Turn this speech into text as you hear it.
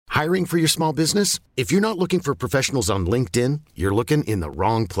Hiring for your small business? If you're not looking for professionals on LinkedIn, you're looking in the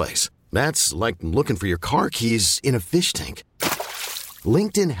wrong place. That's like looking for your car keys in a fish tank.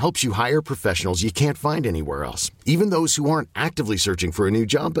 LinkedIn helps you hire professionals you can't find anywhere else, even those who aren't actively searching for a new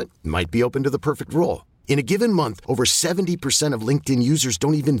job but might be open to the perfect role. In a given month, over 70% of LinkedIn users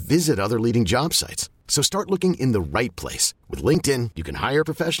don't even visit other leading job sites. So start looking in the right place. With LinkedIn, you can hire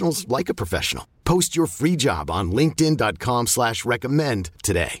professionals like a professional. Post your free job on linkedin.com/recommend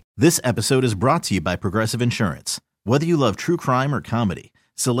today. This episode is brought to you by Progressive Insurance. Whether you love true crime or comedy,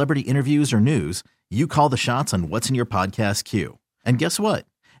 celebrity interviews or news, you call the shots on what's in your podcast queue. And guess what?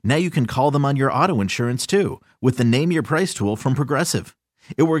 Now you can call them on your auto insurance too with the Name Your Price tool from Progressive.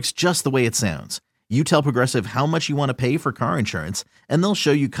 It works just the way it sounds. You tell Progressive how much you want to pay for car insurance, and they'll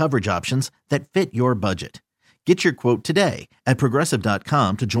show you coverage options that fit your budget. Get your quote today at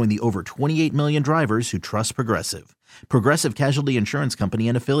Progressive.com to join the over 28 million drivers who trust Progressive. Progressive Casualty Insurance Company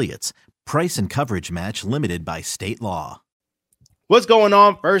and Affiliates. Price and coverage match limited by state law. What's going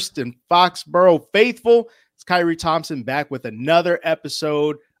on, First and Foxborough faithful? It's Kyrie Thompson back with another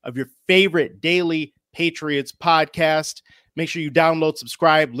episode of your favorite daily Patriots podcast. Make sure you download,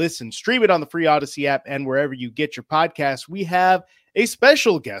 subscribe, listen, stream it on the free Odyssey app and wherever you get your podcasts. We have a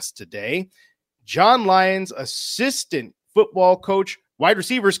special guest today, John Lyons, assistant football coach, wide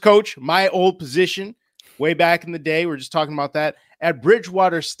receivers coach, my old position way back in the day. We're just talking about that at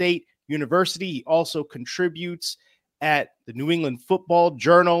Bridgewater State University. He also contributes at the New England Football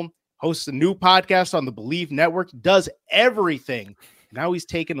Journal, hosts a new podcast on the Believe Network, does everything. Now he's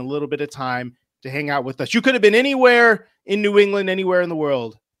taken a little bit of time to hang out with us. You could have been anywhere in New England, anywhere in the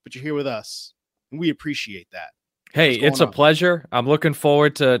world, but you're here with us, and we appreciate that. Hey, it's a pleasure. I'm looking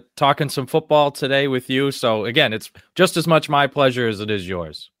forward to talking some football today with you. So again, it's just as much my pleasure as it is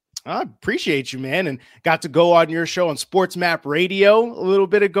yours. I appreciate you, man, and got to go on your show on Sports Map Radio a little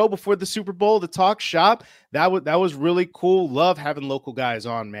bit ago before the Super Bowl to talk shop. That was really cool. Love having local guys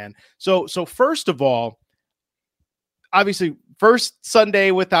on, man. So first of all, obviously, first Sunday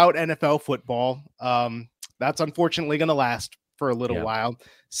without NFL football. That's unfortunately going to last for a little while.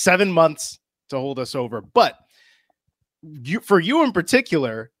 7 months to hold us over. But for you in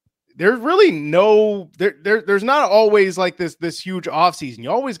particular, there's really there's not always like this huge offseason. You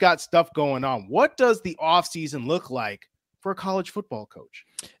always got stuff going on. What does the offseason look like for a college football coach?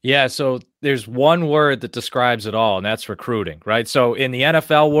 Yeah, so there's one word that describes it all, and that's recruiting, right? So in the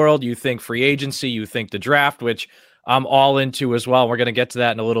NFL world, you think free agency, you think the draft, which I'm all into as well. We're going to get to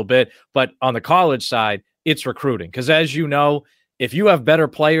that in a little bit. But on the college side, it's recruiting. Because as you know, if you have better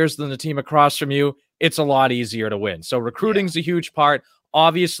players than the team across from you, it's a lot easier to win. So recruiting is a huge part.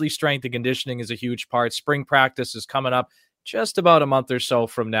 Obviously, strength and conditioning is a huge part. Spring practice is coming up just about a month or so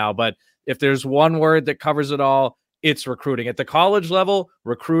from now. But if there's one word that covers it all, it's recruiting. At the college level,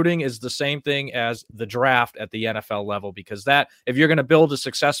 recruiting is the same thing as the draft at the NFL level, because that, if you're going to build a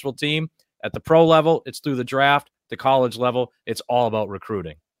successful team at the pro level, it's through the draft. The college level, it's all about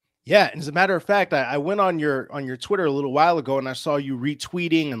recruiting. Yeah, and as a matter of fact, I went on your Twitter a little while ago and I saw you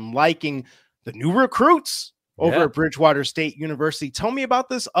retweeting and liking the new recruits over at Bridgewater State University. Tell me about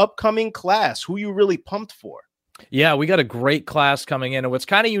this upcoming class. Who you really pumped for? Yeah, we got a great class coming in. And what's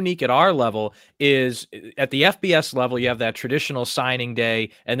kind of unique at our level is at the FBS level, you have that traditional signing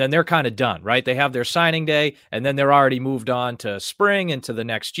day, and then they're kind of done, right? They have their signing day, and then they're already moved on to spring and to the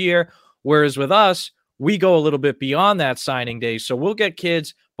next year. Whereas with us, we go a little bit beyond that signing day. So we'll get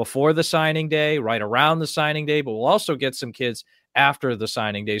kids before the signing day, right around the signing day, but we'll also get some kids after the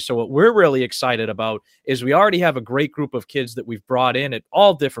signing day. So what we're really excited about is we already have a great group of kids that we've brought in at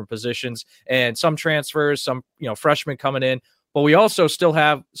all different positions, and some transfers, some, freshmen coming in, but we also still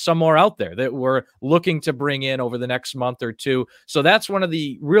have some more out there that we're looking to bring in over the next month or two. So that's one of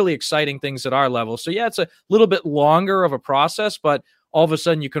the really exciting things at our level. So yeah, it's a little bit longer of a process, but all of a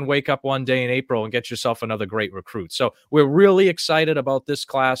sudden you can wake up one day in April and get yourself another great recruit. So we're really excited about this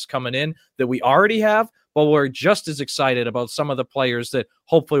class coming in that we already have, but we're just as excited about some of the players that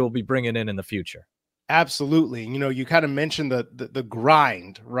hopefully we'll be bringing in the future. Absolutely. You kind of mentioned the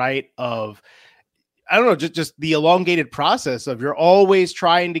grind, right? Of, I don't know, just the elongated process of you're always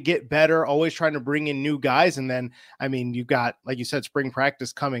trying to get better, always trying to bring in new guys. And then, you've got, like you said, spring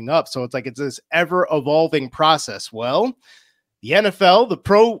practice coming up. So it's like, it's this ever evolving process. Well, the NFL, the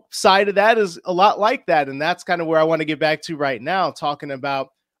pro side of that is a lot like that. And that's kind of where I want to get back to right now, talking about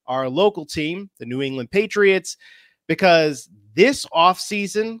our local team, the New England Patriots, because this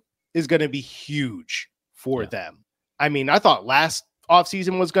offseason is going to be huge for them. I thought last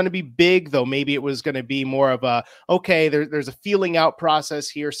offseason was going to be big, though maybe it was going to be more of a, okay, there's a feeling out process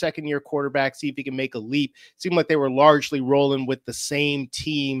here, second-year quarterback, see if he can make a leap. It seemed like they were largely rolling with the same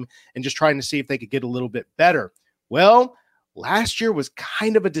team and just trying to see if they could get a little bit better. Well, last year was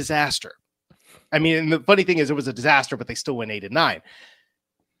kind of a disaster. I mean, and the funny thing is it was a disaster, but they still went 8-9.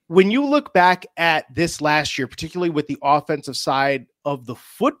 When you look back at this last year, particularly with the offensive side of the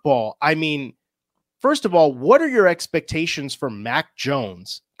football, I mean, first of all, what are your expectations for Mac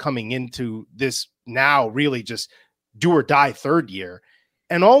Jones coming into this now really just do or die third year?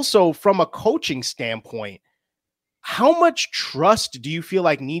 And also from a coaching standpoint, how much trust do you feel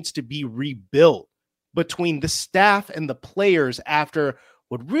like needs to be rebuilt between the staff and the players after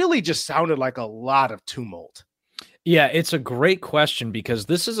what really just sounded like a lot of tumult? Yeah, it's a great question because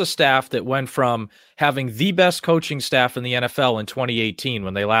this is a staff that went from having the best coaching staff in the NFL in 2018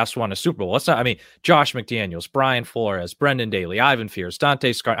 when they last won a Super Bowl. Josh McDaniels, Brian Flores, Brendan Daly, Ivan Fears,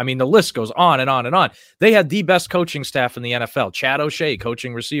 Dante Scar. I mean, the list goes on and on and on. They had the best coaching staff in the NFL. Chad O'Shea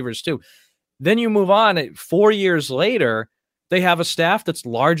coaching receivers too. Then you move on 4 years later, they have a staff that's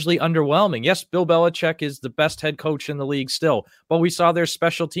largely underwhelming. Yes, Bill Belichick is the best head coach in the league still, but we saw their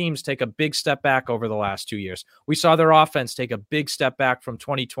special teams take a big step back over the last 2 years. We saw their offense take a big step back from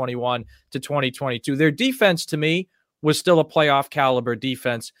 2021 to 2022. Their defense, to me, was still a playoff caliber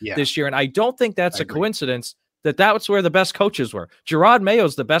defense this year, and I don't think that's a coincidence that was where the best coaches were. Gerard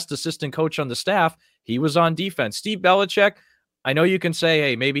Mayo's the best assistant coach on the staff. He was on defense. Steve Belichick, I know you can say,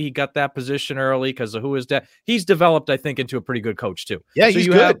 hey, maybe he got that position early because of who is that. He's developed, I think, into a pretty good coach too. Yeah, he's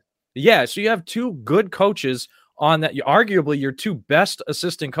good. So you have two good coaches on that. Arguably your two best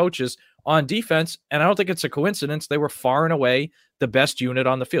assistant coaches on defense, and I don't think it's a coincidence. They were far and away the best unit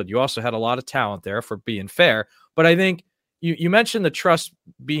on the field. You also had a lot of talent there, for being fair, but I think you mentioned the trust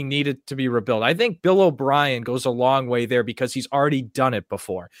being needed to be rebuilt. I think Bill O'Brien goes a long way there because he's already done it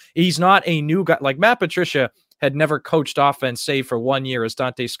before. He's not a new guy. Like Matt Patricia had never coached offense save for 1 year as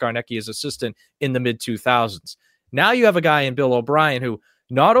Dante Scarnecchi as assistant in the mid-2000s. Now you have a guy in Bill O'Brien who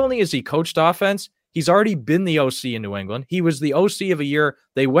not only has he coached offense, he's already been the OC in New England. He was the OC of a year.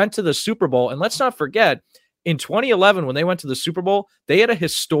 They went to the Super Bowl. And let's not forget, in 2011, when they went to the Super Bowl, they had a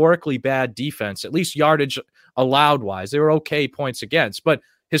historically bad defense, at least yardage allowed wise. They were okay points against, but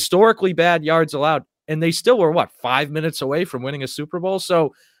historically bad yards allowed. And they still were, 5 minutes away from winning a Super Bowl?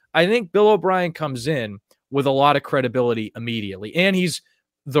 So I think Bill O'Brien comes in with a lot of credibility immediately. And he's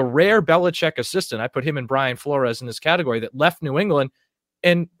the rare Belichick assistant. I put him and Brian Flores in this category that left New England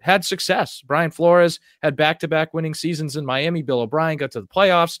and had success. Brian Flores had back-to-back winning seasons in Miami. Bill O'Brien got to the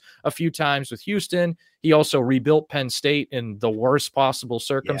playoffs a few times with Houston. He also rebuilt Penn State in the worst possible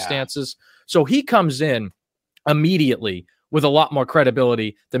circumstances. Yeah. So he comes in immediately with a lot more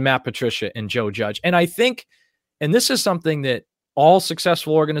credibility than Matt Patricia and Joe Judge. And I think, and this is something that all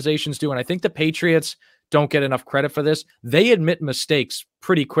successful organizations do, and I think the Patriots don't get enough credit for this. They admit mistakes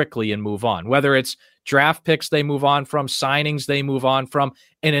pretty quickly and move on, whether it's draft picks they move on from, signings they move on from.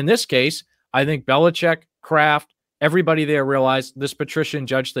 And in this case, I think Belichick, Kraft, everybody there realized this Patricia and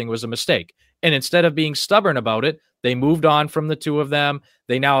Judge thing was a mistake. And instead of being stubborn about it, they moved on from the two of them.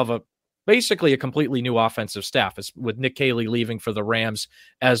 They now have basically a completely new offensive staff, with Nick Caley leaving for the Rams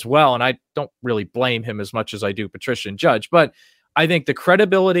as well. And I don't really blame him as much as I do Patricia and Judge, but I think the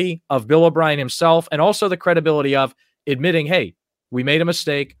credibility of Bill O'Brien himself and also the credibility of admitting, hey, we made a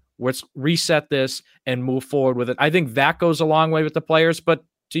mistake. Let's reset this and move forward with it. I think that goes a long way with the players. But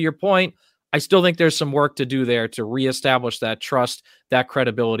to your point, I still think there's some work to do there to reestablish that trust, that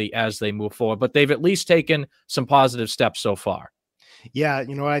credibility as they move forward. But they've at least taken some positive steps so far. Yeah,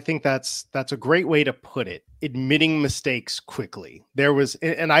 I think that's a great way to put it. Admitting mistakes quickly. There was,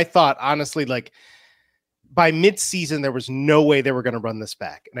 and I thought, honestly, like, by mid-season, there was no way they were going to run this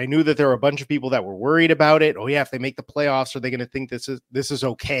back. And I knew that there were a bunch of people that were worried about it. Oh yeah, if they make the playoffs, are they going to think this is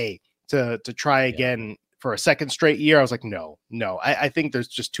okay to try again for a second straight year? I was like, no. I think there's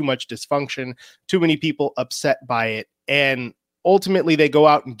just too much dysfunction, too many people upset by it. And ultimately they go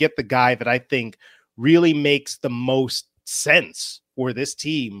out and get the guy that I think really makes the most sense for this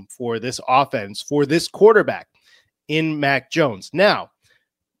team, for this offense, for this quarterback in Mac Jones. Now,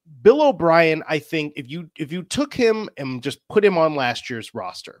 Bill O'Brien, I think if you took him and just put him on last year's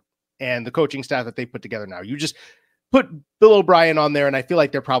roster and the coaching staff that they put together now, you just put Bill O'Brien on there, and I feel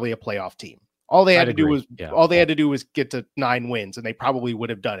like they're probably a playoff team. All they had to do was get to 9 wins, and they probably would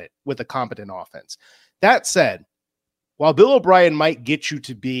have done it with a competent offense. That said, while Bill O'Brien might get you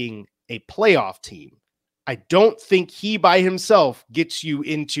to being a playoff team, I don't think he by himself gets you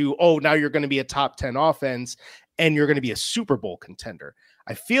into, now you're going to be a top 10 offense and you're going to be a Super Bowl contender.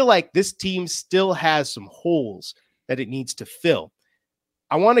 I feel like this team still has some holes that it needs to fill.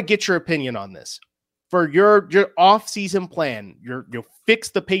 I want to get your opinion on this. For your off-season plan, your fix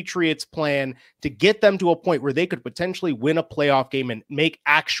the Patriots plan to get them to a point where they could potentially win a playoff game and make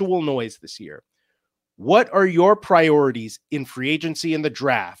actual noise this year. What are your priorities in free agency and the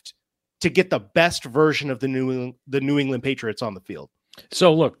draft to get the best version of the New England Patriots on the field?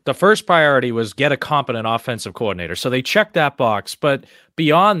 So look, the first priority was get a competent offensive coordinator. So they checked that box, but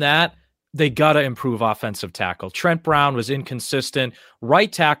beyond that, they got to improve offensive tackle. Trent Brown was inconsistent.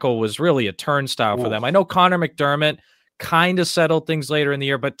 Right tackle was really a turnstile for them. I know Connor McDermott kind of settled things later in the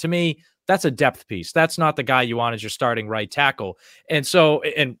year, but to me, that's a depth piece. That's not the guy you want as your starting right tackle. And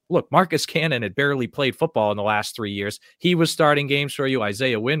look, Marcus Cannon had barely played football in the last 3 years. He was starting games for you.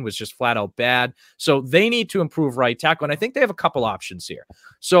 Isaiah Wynn was just flat out bad. So they need to improve right tackle. And I think they have a couple options here.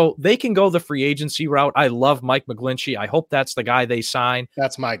 So they can go the free agency route. I love Mike McGlinchey. I hope that's the guy they sign.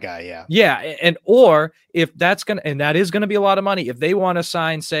 That's my guy. Yeah. Yeah. And, or if that's going to, and that is going to be a lot of money. If they want to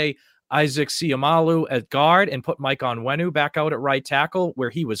sign, say, Isaac Seumalo at guard and put Mike Onwenu back out at right tackle where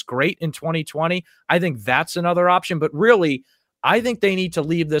he was great in 2020, I think that's another option. But really, I think they need to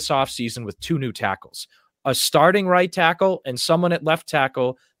leave this offseason with 2 new tackles, a starting right tackle and someone at left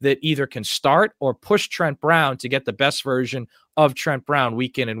tackle that either can start or push Trent Brown to get the best version of Trent Brown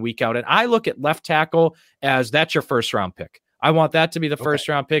week in and week out. And I look at left tackle as that's your first round pick. I want that to be the first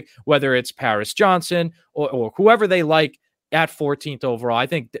round pick, whether it's Paris Johnson or whoever they like at 14th overall. I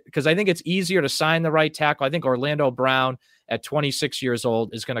think because I think it's easier to sign the right tackle. I think Orlando Brown at 26 years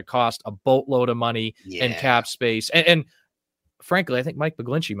old is going to cost a boatload of money and cap space. And frankly, I think Mike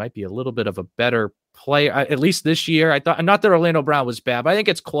McGlinchey might be a little bit of a better player, at least this year. I thought, not that Orlando Brown was bad, but I think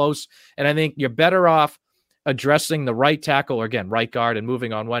it's close. And I think you're better off addressing the right tackle, or again, right guard, and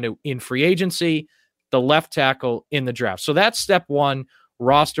moving on when in free agency, the left tackle in the draft. So that's step one,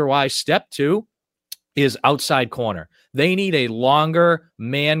 roster-wise. Step two is outside corner. They need a longer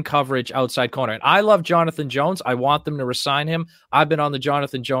man coverage outside corner. And I love Jonathan Jones. I want them to resign him. I've been on the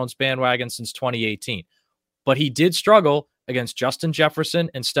Jonathan Jones bandwagon since 2018. But he did struggle against Justin Jefferson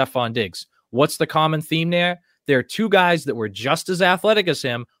and Stephon Diggs. What's the common theme there? There are 2 guys that were just as athletic as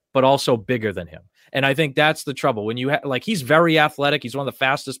him, but also bigger than him. And I think that's the trouble. When you he's very athletic. He's one of the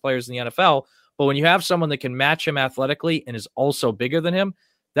fastest players in the NFL. But when you have someone that can match him athletically and is also bigger than him,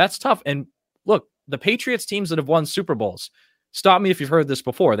 that's tough. And look, the Patriots teams that have won Super Bowls, stop me if you've heard this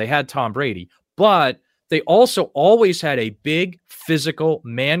before, they had Tom Brady, but they also always had a big physical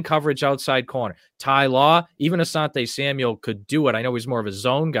man coverage outside corner. Ty Law, even Asante Samuel could do it. I know he's more of a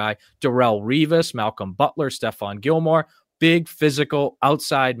zone guy. Darrelle Revis, Malcolm Butler, Stephon Gilmore, big physical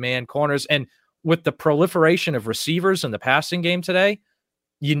outside man corners. And with the proliferation of receivers in the passing game today,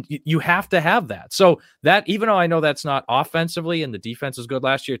 you have to have that. So that, even though I know that's not offensively and the defense was good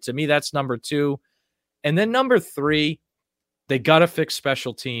last year, to me, that's number 2. And then number 3, they got to fix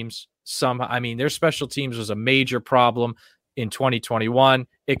special teams somehow. I mean, their special teams was a major problem in 2021.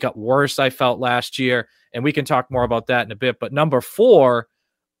 It got worse, I felt, last year. And we can talk more about that in a bit. But number 4,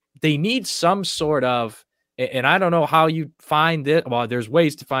 they need some sort of, and I don't know how you find it. Well, there's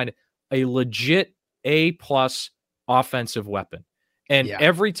ways to find it, a legit A+ offensive weapon. And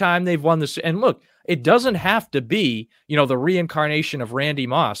every time they've won this, and look, it doesn't have to be, the reincarnation of Randy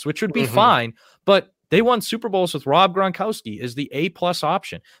Moss, which would be fine, but they won Super Bowls with Rob Gronkowski as the A+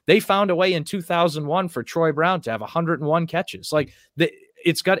 option. They found a way in 2001 for Troy Brown to have 101 catches.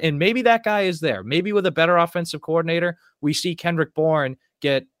 And maybe that guy is there. Maybe with a better offensive coordinator, we see Kendrick Bourne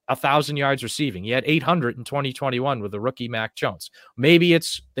get 1,000 yards receiving. He had 800 in 2021 with the rookie Mac Jones. Maybe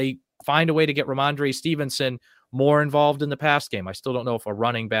they find a way to get Ramondre Stevenson more involved in the pass game. I still don't know if a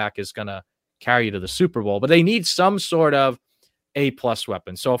running back is going to carry you to the Super Bowl, but they need some sort of A+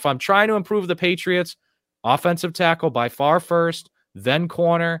 weapon. So if I'm trying to improve the Patriots, offensive tackle by far first, then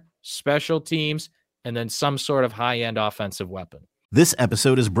corner, special teams, and then some sort of high-end offensive weapon. This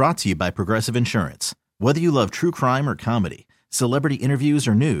episode is brought to you by Progressive Insurance. Whether you love true crime or comedy, celebrity interviews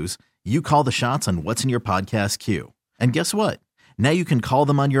or news, you call the shots on what's in your podcast queue. And guess what? Now you can call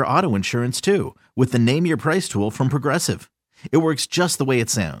them on your auto insurance too with the Name Your Price tool from Progressive. It works just the way it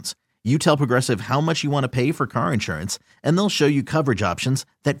sounds. You tell Progressive how much you want to pay for car insurance, and they'll show you coverage options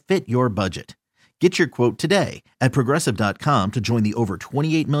that fit your budget. Get your quote today at Progressive.com to join the over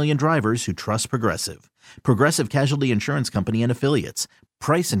 28 million drivers who trust Progressive. Progressive Casualty Insurance Company and Affiliates.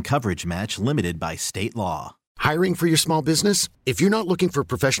 Price and coverage match limited by state law. Hiring for your small business? If you're not looking for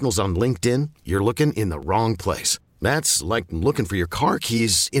professionals on LinkedIn, you're looking in the wrong place. That's like looking for your car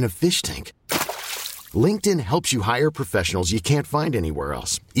keys in a fish tank. LinkedIn helps you hire professionals you can't find anywhere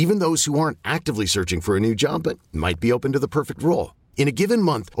else, even those who aren't actively searching for a new job but might be open to the perfect role. In a given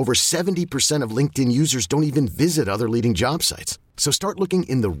month, over 70% of LinkedIn users don't even visit other leading job sites. So start looking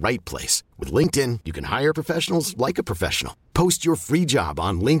in the right place. With LinkedIn, you can hire professionals like a professional. Post your free job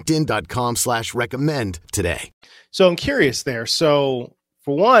on linkedin.com/recommend today. So I'm curious there. So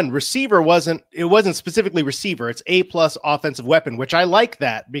for one, receiver wasn't specifically receiver. It's A+ offensive weapon, which I like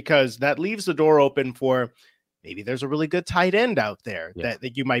that because that leaves the door open for maybe there's a really good tight end out there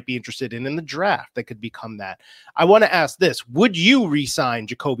that you might be interested in the draft that could become that. I want to ask this. Would you re-sign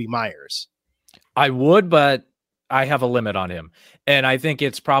Jakobi Meyers? I would, but I have a limit on him. And I think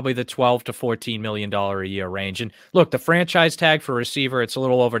it's probably the $12 to $14 million a year range. And look, the franchise tag for receiver, it's a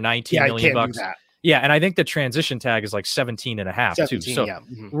little over $19 million bucks. Yeah. And I think the transition tag is like 17 and a half too. So,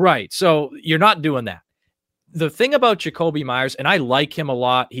 right. So you're not doing that. The thing about Jakobi Meyers, and I like him a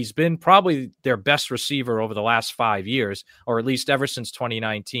lot, he's been probably their best receiver over the last 5 years, or at least ever since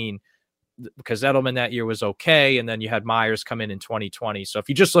 2019, because Edelman that year was okay. And then you had Meyers come in 2020. So if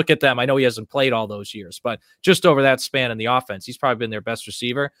you just look at them, I know he hasn't played all those years, but just over that span in the offense, he's probably been their best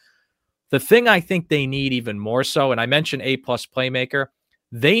receiver. The thing I think they need even more so, and I mentioned A+ playmaker,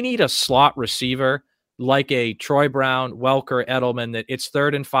 they need a slot receiver like a Troy Brown, Welker, Edelman, that it's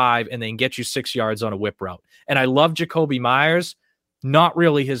 3rd and 5 and they can get you 6 yards on a whip route. And I love Jakobi Meyers, not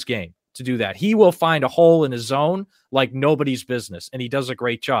really his game to do that. He will find a hole in his zone like nobody's business, and he does a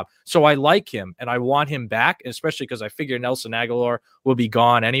great job. So I like him, and I want him back, especially because I figure Nelson Aguilar will be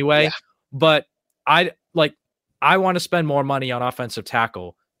gone anyway. Yeah. But I want to spend more money on offensive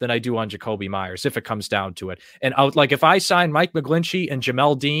tackle than I do on Jakobi Meyers if it comes down to it. And if I sign Mike McGlinchey and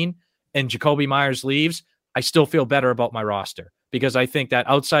Jamel Dean and Jakobi Meyers leaves, I still feel better about my roster because I think that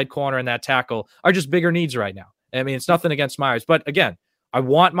outside corner and that tackle are just bigger needs right now. I mean, it's nothing against Meyers, but again, I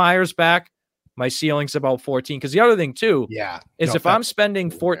want Meyers back. My ceiling's about 14. Because the other thing too, is if I'm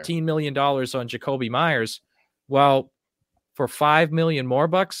spending $14 million on Jakobi Meyers, well, for $5 million more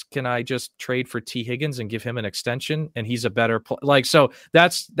bucks, can I just trade for T. Higgins and give him an extension? And he's a better so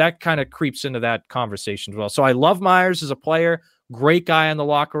that kind of creeps into that conversation as well. So I love Meyers as a player. Great guy in the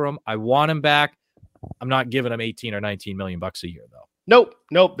locker room. I want him back. I'm not giving him 18 or 19 million bucks a year though. Nope.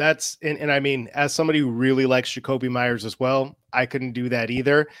 That's, and I mean, as somebody who really likes Jakobi Meyers as well, I couldn't do that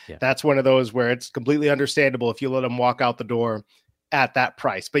either. Yeah. That's one of those where it's completely understandable if you let him walk out the door at that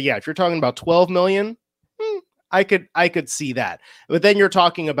price. But yeah, if you're talking about 12 million, I could see that. But then you're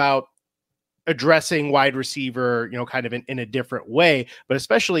talking about addressing wide receiver, kind of in a different way, but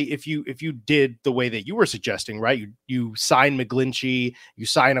especially if you did the way that you were suggesting, right? You sign McGlinchey, you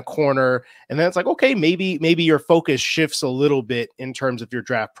sign a corner, and then it's like, okay, maybe your focus shifts a little bit in terms of your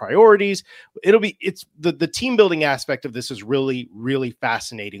draft priorities. It's the team building aspect of this is really, really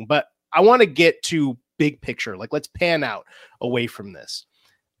fascinating, but I want to get to big picture. Like, let's pan out away from this.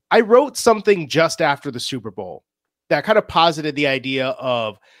 I wrote something just after the Super Bowl that kind of posited the idea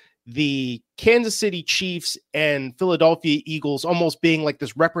of the Kansas City Chiefs and Philadelphia Eagles almost being like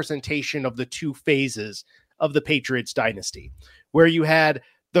this representation of the two phases of the Patriots dynasty, where you had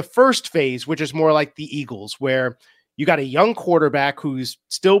the first phase, which is more like the Eagles, where you got a young quarterback who's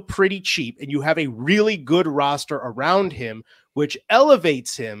still pretty cheap and you have a really good roster around him, which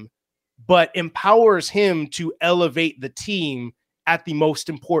elevates him, but empowers him to elevate the team at the most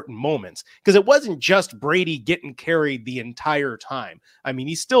important moments, because it wasn't just Brady getting carried the entire time. I mean,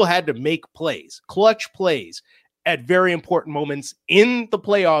 he still had to make plays, clutch plays at very important moments in the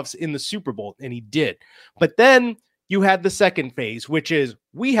playoffs, in the Super Bowl, and he did. But then you had the second phase, which is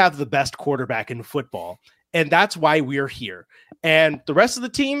we have the best quarterback in football, and that's why we're here. And the rest of the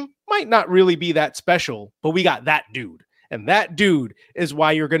team might not really be that special, but we got that dude, and that dude is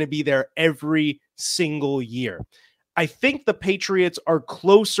why you're going to be there every single year. I think the Patriots are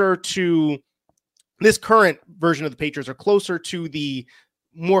closer to this current version of the Patriots are closer to the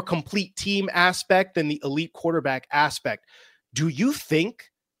more complete team aspect than the elite quarterback aspect. Do you think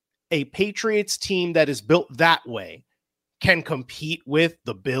a Patriots team that is built that way can compete with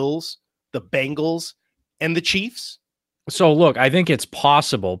the Bills, the Bengals, and the Chiefs? So look, I think it's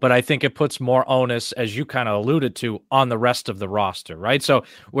possible, but I think it puts more onus, as you kind of alluded to, on the rest of the roster, right? So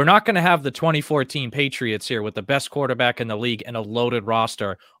we're not going to have the 2014 Patriots here with the best quarterback in the league and a loaded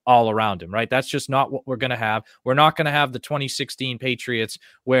roster all around him, right? That's just not what we're going to have. We're not going to have the 2016 Patriots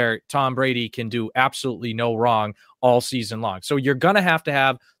where Tom Brady can do absolutely no wrong all season long. So you're going to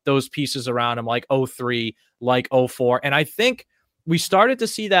have those pieces around him like 03, like 04. And I think we started to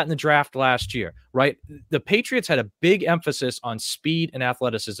see that in the draft last year, right? The Patriots had a big emphasis on speed and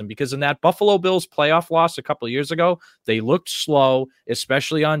athleticism because in that Buffalo Bills playoff loss a couple of years ago, they looked slow,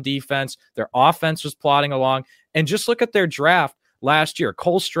 especially on defense. Their offense was plodding along. And just look at their draft. last year.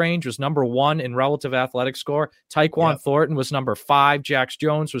 Cole Strange was number 1 in relative athletic score. Tyquan Thornton was number 5. Jax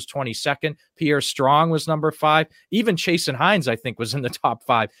Jones was 22nd. Pierre Strong was number 5. Even Chasen Hines, I think, was in the top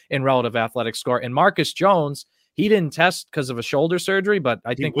 5 in relative athletic score. And Marcus Jones, he didn't test because of a shoulder surgery, but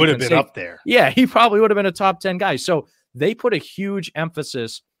I think would have been up there. Yeah, he probably would have been a top 10 guy. So they put a huge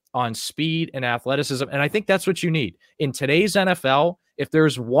emphasis on speed and athleticism. And I think that's what you need. In today's NFL, if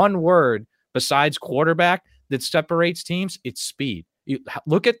there's one word besides quarterback that separates teams, it's speed. You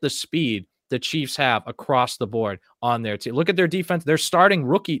look at the speed the Chiefs have across the board on their team. Look at their defense. They're starting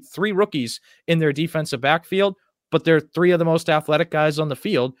 3 rookies in their defensive backfield, but they're 3 of the most athletic guys on the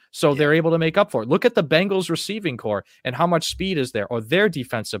field, so they're able to make up for it. Look at the Bengals receiving core and how much speed is there, or their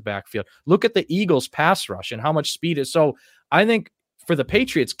defensive backfield. Look at the Eagles pass rush and how much speed is. So I think for the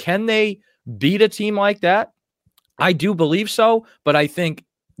Patriots, can they beat a team like that? I do believe so, but I think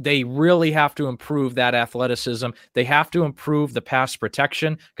they really have to improve that athleticism. They have to improve the pass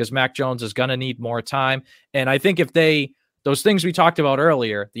protection because Mac Jones is going to need more time. And I think if those things we talked about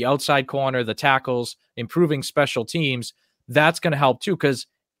earlier, the outside corner, the tackles, improving special teams, that's going to help too. Because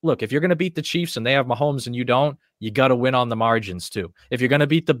look, if you're going to beat the Chiefs and they have Mahomes and you don't, you got to win on the margins too. If you're going to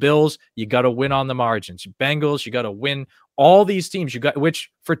beat the Bills, you got to win on the margins. Bengals, you got to win. All these teams,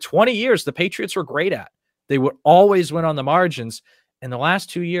 which for 20 years, the Patriots were great at. They would always win on the margins. In the last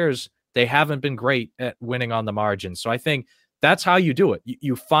 2 years, they haven't been great at winning on the margins. So I think that's how you do it.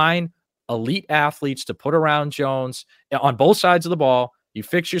 You find elite athletes to put around Jones on both sides of the ball. You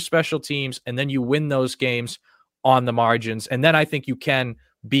fix your special teams, and then you win those games on the margins. And then I think you can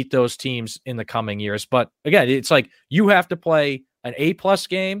beat those teams in the coming years. But again, it's like you have to play an A+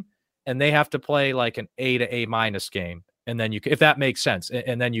 game, and they have to play like an A to A- game. And then you can, if that makes sense,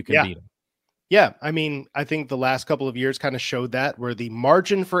 and then you can beat them. Yeah. I mean, I think the last couple of years kind of showed that, where the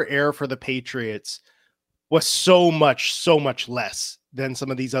margin for error for the Patriots was so much less than some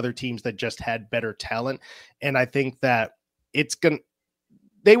of these other teams that just had better talent. And I think that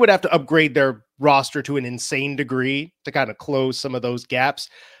they would have to upgrade their roster to an insane degree to kind of close some of those gaps.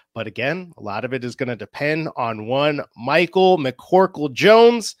 But again, a lot of it is going to depend on one Michael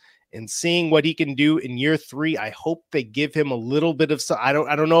McCorkle-Jones and seeing what he can do in year 3. I hope they give him a little bit of, I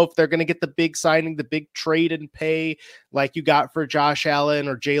don't know if they're going to get the big signing, the big trade and pay like you got for Josh Allen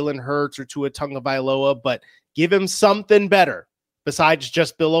or Jalen Hurts or Tua Tagovailoa, but give him something better besides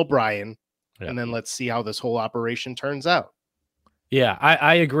just Bill O'Brien. Yeah. And then let's see how this whole operation turns out. Yeah,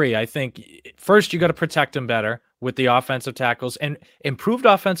 I agree. I think first you got to protect him better with the offensive tackles and improved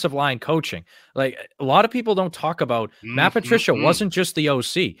offensive line coaching. Like a lot of people don't talk about Matt Patricia wasn't just the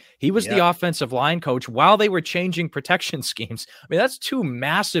OC. He was the offensive line coach while they were changing protection schemes. I mean, that's 2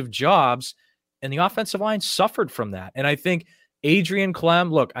 massive jobs, and the offensive line suffered from that. And I think Adrian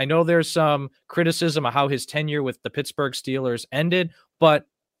Clem, look, I know there's some criticism of how his tenure with the Pittsburgh Steelers ended, but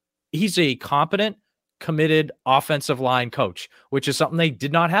he's a competent, committed offensive line coach, which is something they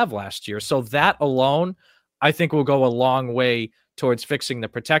did not have last year. So that alone, I think, will go a long way towards fixing the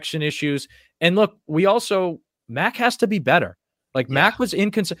protection issues. And look, Mac has to be better. Like Mac was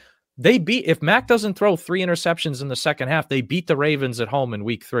inconsistent. If Mac doesn't throw 3 interceptions in the second half, they beat the Ravens at home in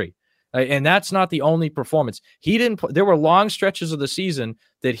week 3. And that's not the only performance. He didn't there were long stretches of the season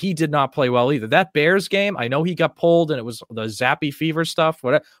that he did not play well either. That Bears game, I know he got pulled and it was the Zappy fever stuff,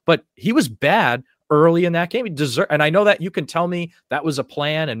 whatever, but he was bad early in that game. And I know that you can tell me that was a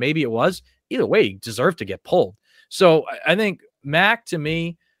plan, and maybe it was. Either way, he deserved to get pulled. So I think Mac, to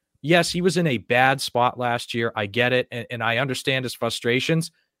me, yes, he was in a bad spot last year. I get it, and I understand his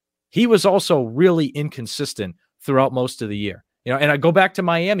frustrations. He was also really inconsistent throughout most of the year. And I go back to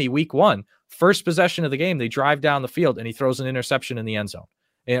Miami week 1, first possession of the game, they drive down the field and he throws an interception in the end zone.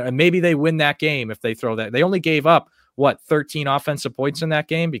 And maybe they win that game if they throw that. They only gave up 13 offensive points in that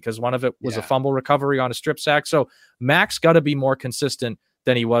game because one of it was a fumble recovery on a strip sack. So Mac's got to be more consistent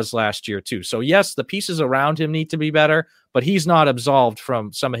than he was last year too. So yes, the pieces around him need to be better, but he's not absolved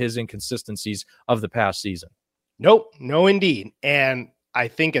from some of his inconsistencies of the past season. Nope, no indeed. And I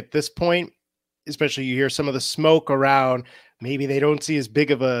think at this point, especially you hear some of the smoke around, maybe they don't see as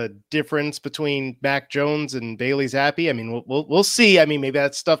big of a difference between Mac Jones and Bailey Zappi. I mean, we'll see. I mean, maybe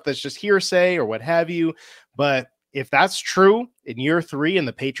that's stuff that's just hearsay or what have you, but if that's true in year 3 and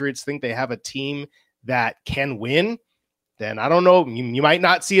the Patriots think they have a team that can win, then I don't know. You might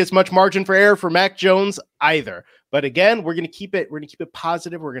not see as much margin for error for Mac Jones either. But again, we're going to keep it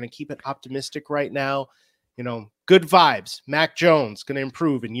positive. We're going to keep it optimistic right now. Good vibes. Mac Jones going to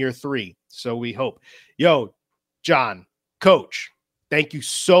improve in year 3. So we hope. Yo, John, Coach, thank you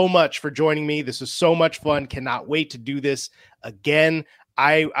so much for joining me. This is so much fun. Cannot wait to do this again.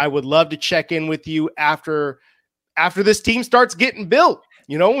 I would love to check in with you after after this team starts getting built.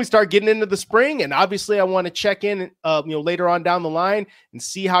 We start getting into the spring, and obviously I want to check in, later on down the line and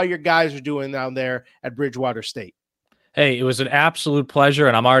see how your guys are doing down there at Bridgewater State. Hey, it was an absolute pleasure,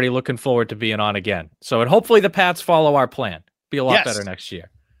 and I'm already looking forward to being on again. So, and hopefully the Pats follow our plan. Be a lot better next year.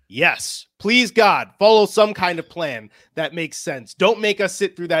 Yes. Please, God, follow some kind of plan that makes sense. Don't make us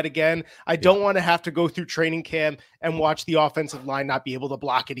sit through that again. I don't want to have to go through training camp and watch the offensive line not be able to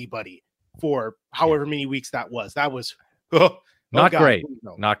block anybody for however many weeks that was. That was not God, great.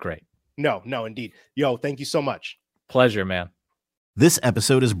 no. Not great. No, indeed. Yo, thank you so much. Pleasure, man. This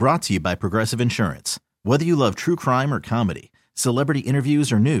episode is brought to you by Progressive Insurance. Whether you love true crime or comedy, celebrity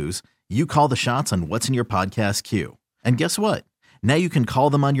interviews or news, you call the shots on what's in your podcast queue. And guess what? Now you can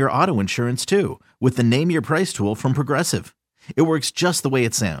call them on your auto insurance too with the Name Your Price tool from Progressive. It works just the way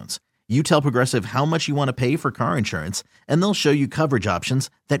it sounds. You tell Progressive how much you want to pay for car insurance, and they'll show you coverage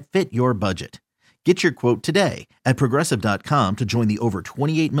options that fit your budget. Get your quote today at Progressive.com to join the over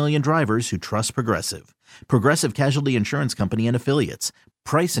 28 million drivers who trust Progressive. Progressive Casualty Insurance Company and Affiliates.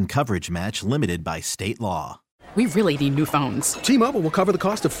 Price and coverage match limited by state law. We really need new phones. T-Mobile will cover the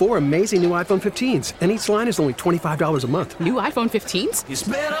cost of 4 amazing new iPhone 15s, and each line is only $25 a month. New iPhone 15s? It's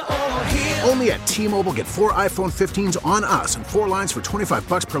better over here. Only at T-Mobile, get 4 iPhone 15s on us and 4 lines for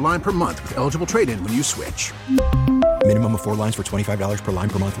 $25 per line per month with eligible trade-in when you switch. Minimum of 4 lines for $25 per line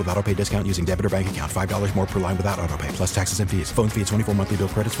per month with autopay discount using debit or bank account. $5 more per line without autopay, plus taxes and fees. Phone fee at 24 monthly bill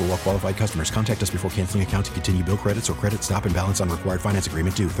credits for well-qualified customers. Contact us before canceling account to continue bill credits or credit stop and balance on required finance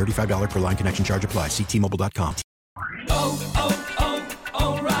agreement due. $35 per line connection charge applies. See T-Mobile.com.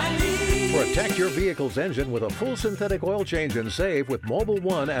 O'Reilly. Protect your vehicle's engine with a full synthetic oil change and save with Mobil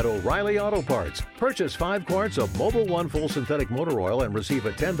 1 at O'Reilly Auto Parts. Purchase 5 quarts of Mobil 1 full synthetic motor oil and receive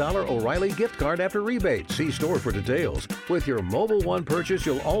a $10 O'Reilly gift card after rebate. See store for details. With your Mobil 1 purchase,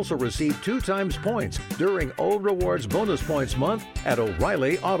 you'll also receive 2 times points during O Rewards Bonus Points Month at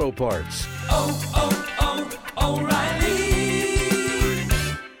O'Reilly Auto Parts. O'Reilly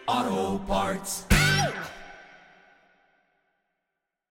Auto Parts.